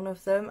least one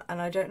of them, and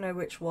I don't know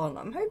which one.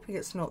 I'm hoping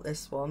it's not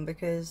this one,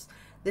 because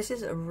this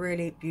is a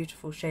really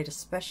beautiful shade,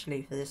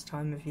 especially for this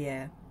time of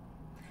year.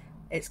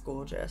 It's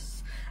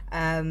gorgeous.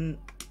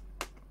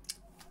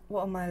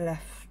 What on my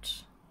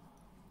left?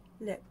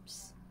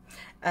 Lips.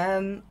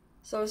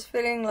 So I was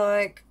feeling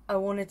like I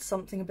wanted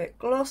something a bit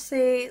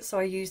glossy, so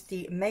I used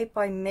the Made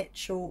by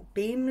Mitchell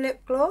Beam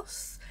Lip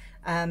Gloss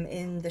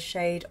in the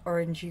shade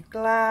Orangey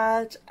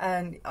Glad,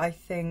 and I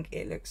think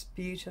it looks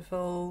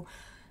beautiful.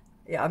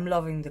 Yeah, I'm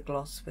loving the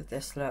gloss with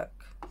this look.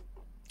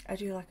 I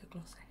do like a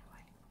gloss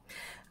anyway.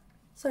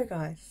 So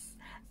guys,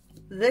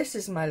 this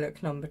is my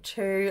look number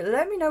 2.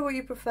 Let me know what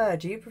you prefer.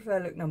 Do you prefer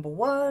look number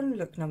 1,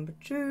 look number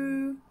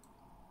 2?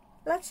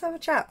 Let's have a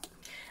chat.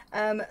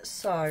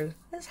 So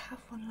let's have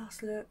one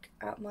last look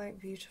at my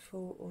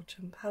beautiful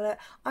autumn palette.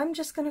 I'm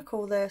just going to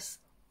call this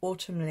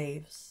Autumn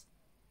Leaves.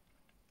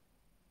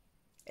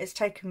 It's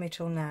taken me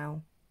till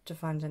now to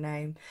find a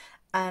name,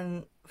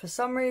 and for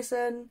some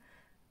reason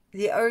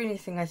the only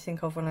thing I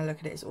think of when I look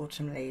at it is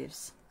Autumn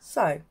Leaves.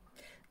 So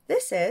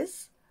this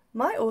is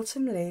my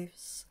Autumn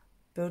Leaves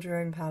Build Your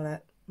Own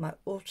palette, my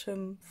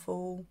autumn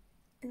fall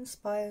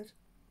inspired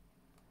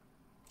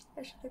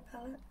eyeshadow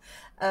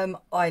palette.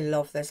 I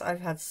love this.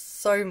 I've had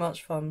so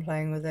much fun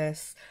playing with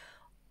this.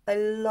 I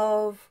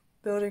love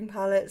building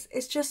palettes.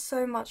 It's just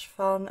so much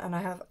fun, and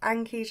I have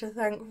Annki to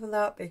thank for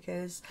that,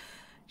 because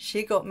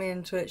she got me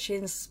into it. She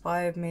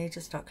inspired me to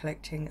start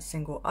collecting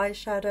single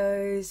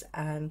eyeshadows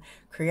and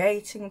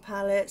creating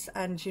palettes,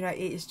 and you know,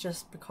 it has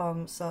just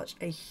become such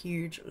a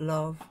huge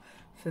love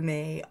for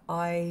me.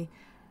 I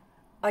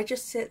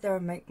just sit there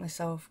and make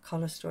myself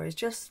colour stories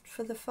just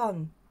for the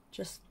fun,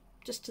 just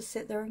to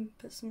sit there and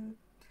put some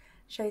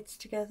shades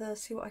together,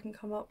 see what I can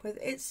come up with.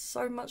 It's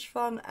so much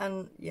fun,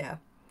 and yeah,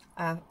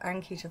 I have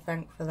Annki to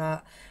thank for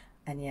that.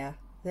 And yeah,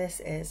 this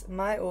is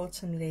my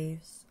Autumn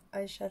Leaves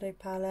eyeshadow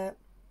palette.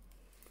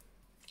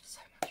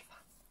 So much fun,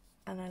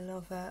 and I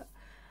love it.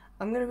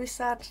 I'm going to be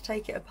sad to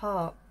take it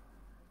apart.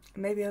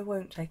 Maybe I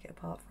won't take it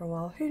apart for a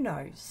while, who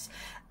knows.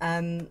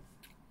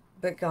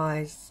 But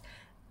guys,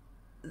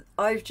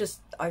 I've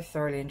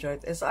thoroughly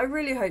enjoyed this. I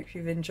really hope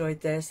you've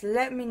enjoyed this.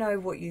 Let me know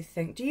what you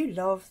think. Do you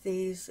love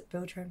these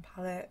build your own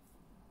palette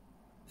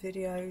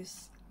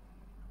videos?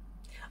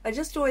 I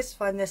just always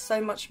find this so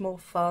much more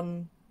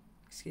fun.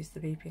 Excuse the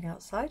beeping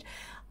outside.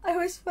 I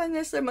always find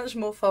this so much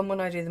more fun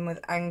when I do them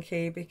with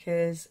Annki,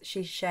 because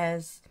she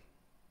shares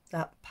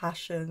that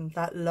passion,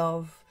 that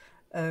love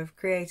of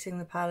creating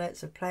the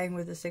palettes, of playing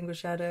with the single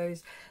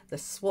shadows, the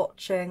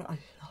swatching. I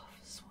love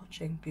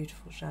swatching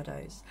beautiful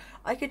shadows.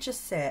 I could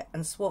just sit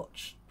and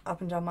swatch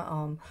up and down my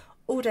arm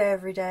all day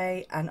every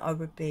day and I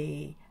would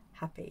be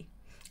happy.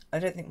 I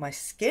don't think my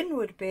skin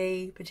would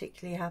be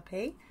particularly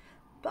happy,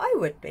 but I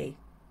would be,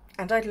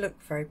 and I'd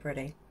look very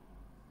pretty.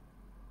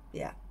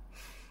 Yeah.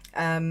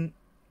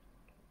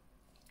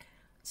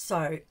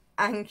 So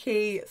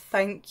Annki,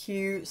 thank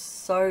you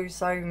so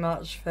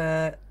much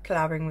for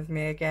collabing with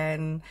me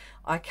again.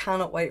 I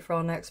cannot wait for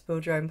our next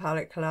Build Your Own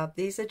Palette collab.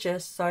 These are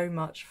just so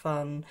much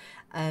fun,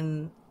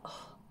 and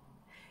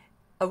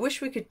I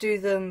wish we could do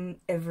them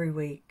every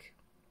week.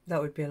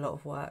 That would be a lot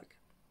of work.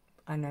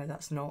 I know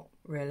that's not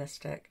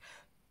realistic,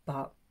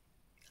 but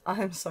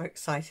I'm so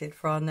excited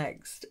for our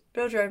next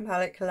Build Your Own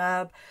Palette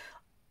collab.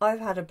 I've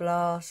had a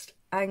blast.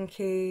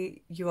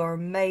 Annki, you are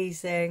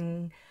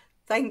amazing.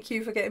 Thank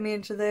you for getting me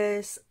into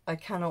this. I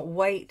cannot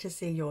wait to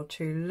see your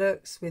 2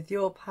 looks with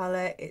your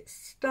palette. It's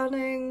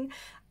stunning,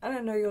 and I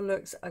know your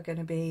looks are going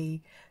to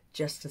be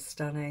just as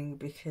stunning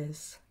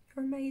because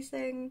you're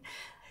amazing.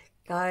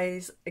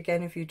 Guys,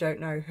 again, if you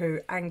don't know who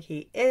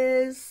Annki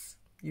is,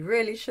 you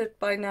really should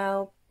by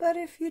now, but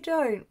if you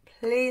don't,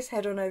 please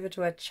head on over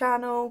to her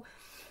channel.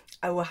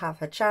 I will have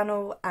her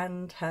channel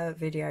and her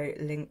video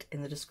linked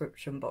in the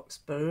description box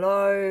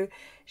below.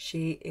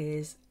 She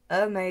is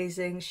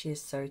amazing. She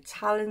is so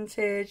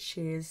talented.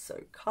 She is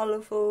so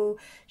colourful.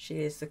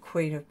 She is the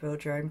queen of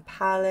build your own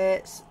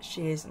palettes.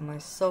 She is my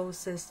soul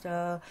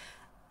sister.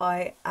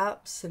 I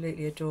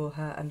absolutely adore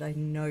her, and I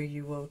know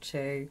you will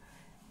too.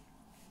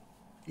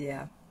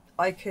 Yeah,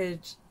 I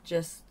could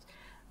just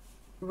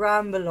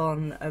ramble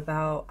on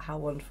about how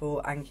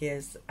wonderful Annki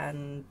is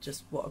and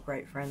just what a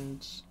great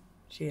friend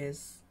she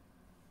is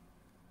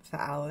for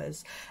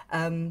hours.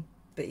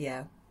 But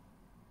yeah,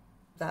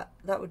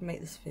 that would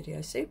make this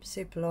video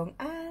super long,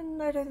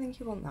 and I don't think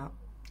you want that,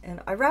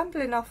 and I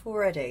ramble enough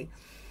already.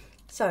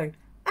 So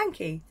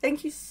Annki,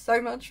 thank you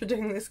so much for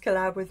doing this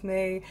collab with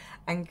me,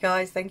 and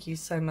guys, thank you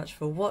so much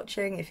for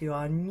watching. If you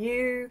are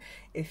new,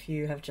 if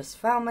you have just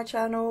found my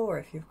channel, or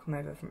if you've come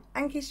over from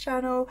Annki's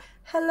channel,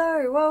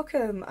 hello,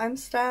 welcome. I'm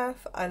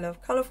Steph. I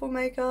love colourful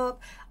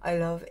makeup, I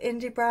love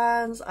indie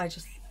brands, I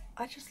just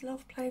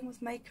love playing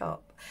with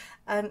makeup.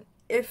 And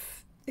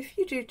if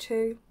you do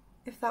too,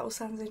 if that all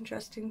sounds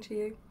interesting to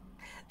you,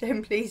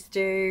 then please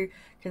do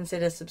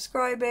consider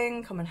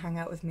subscribing, come and hang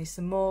out with me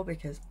some more,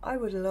 because I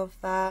would love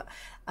that.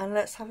 And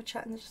let's have a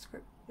chat in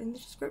the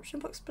description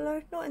box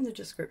below. Not in the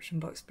description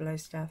box below,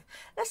 Steph.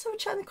 Let's have a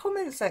chat in the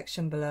comment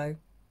section below.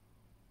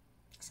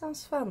 That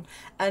sounds fun.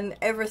 And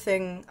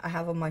everything I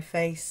have on my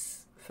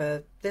face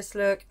for this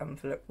look and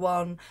for look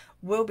 1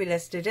 will be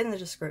listed in the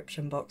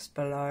description box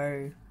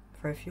below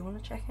for if you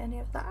want to check any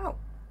of that out.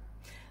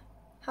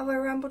 Have I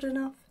rambled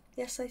enough?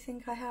 Yes, I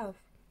think I have.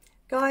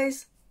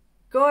 Guys,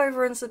 go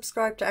over and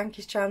subscribe to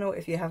Annki's channel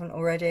if you haven't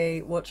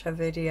already. Watch her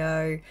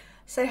video.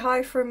 Say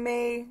hi from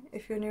me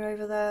if you're new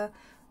over there.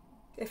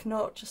 If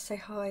not, just say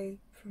hi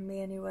from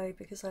me anyway,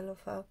 because I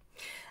love her.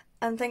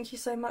 And thank you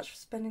so much for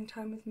spending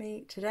time with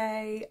me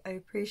today. I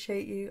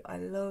appreciate you. I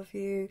love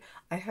you.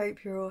 I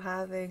hope you're all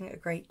having a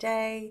great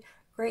day,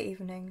 great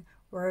evening,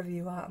 wherever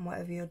you are and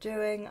whatever you're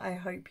doing. I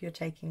hope you're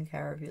taking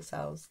care of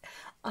yourselves.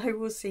 I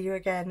will see you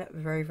again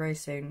very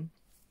soon.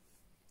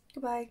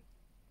 Goodbye.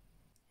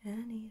 I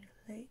need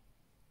a late,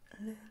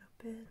 a little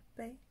bit of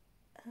bait.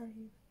 I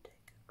even take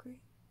a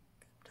creep.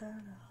 I'm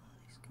tired of all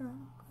these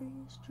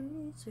concrete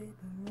streets we've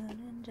been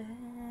running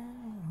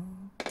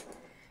down.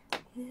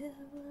 Yeah,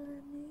 what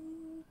I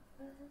need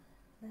right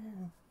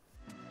now.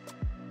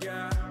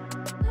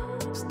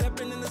 Yeah,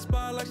 stepping in the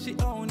spot like she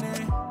own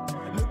it.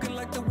 Looking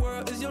like the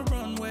world is your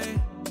runway.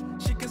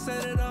 She can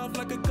set it up.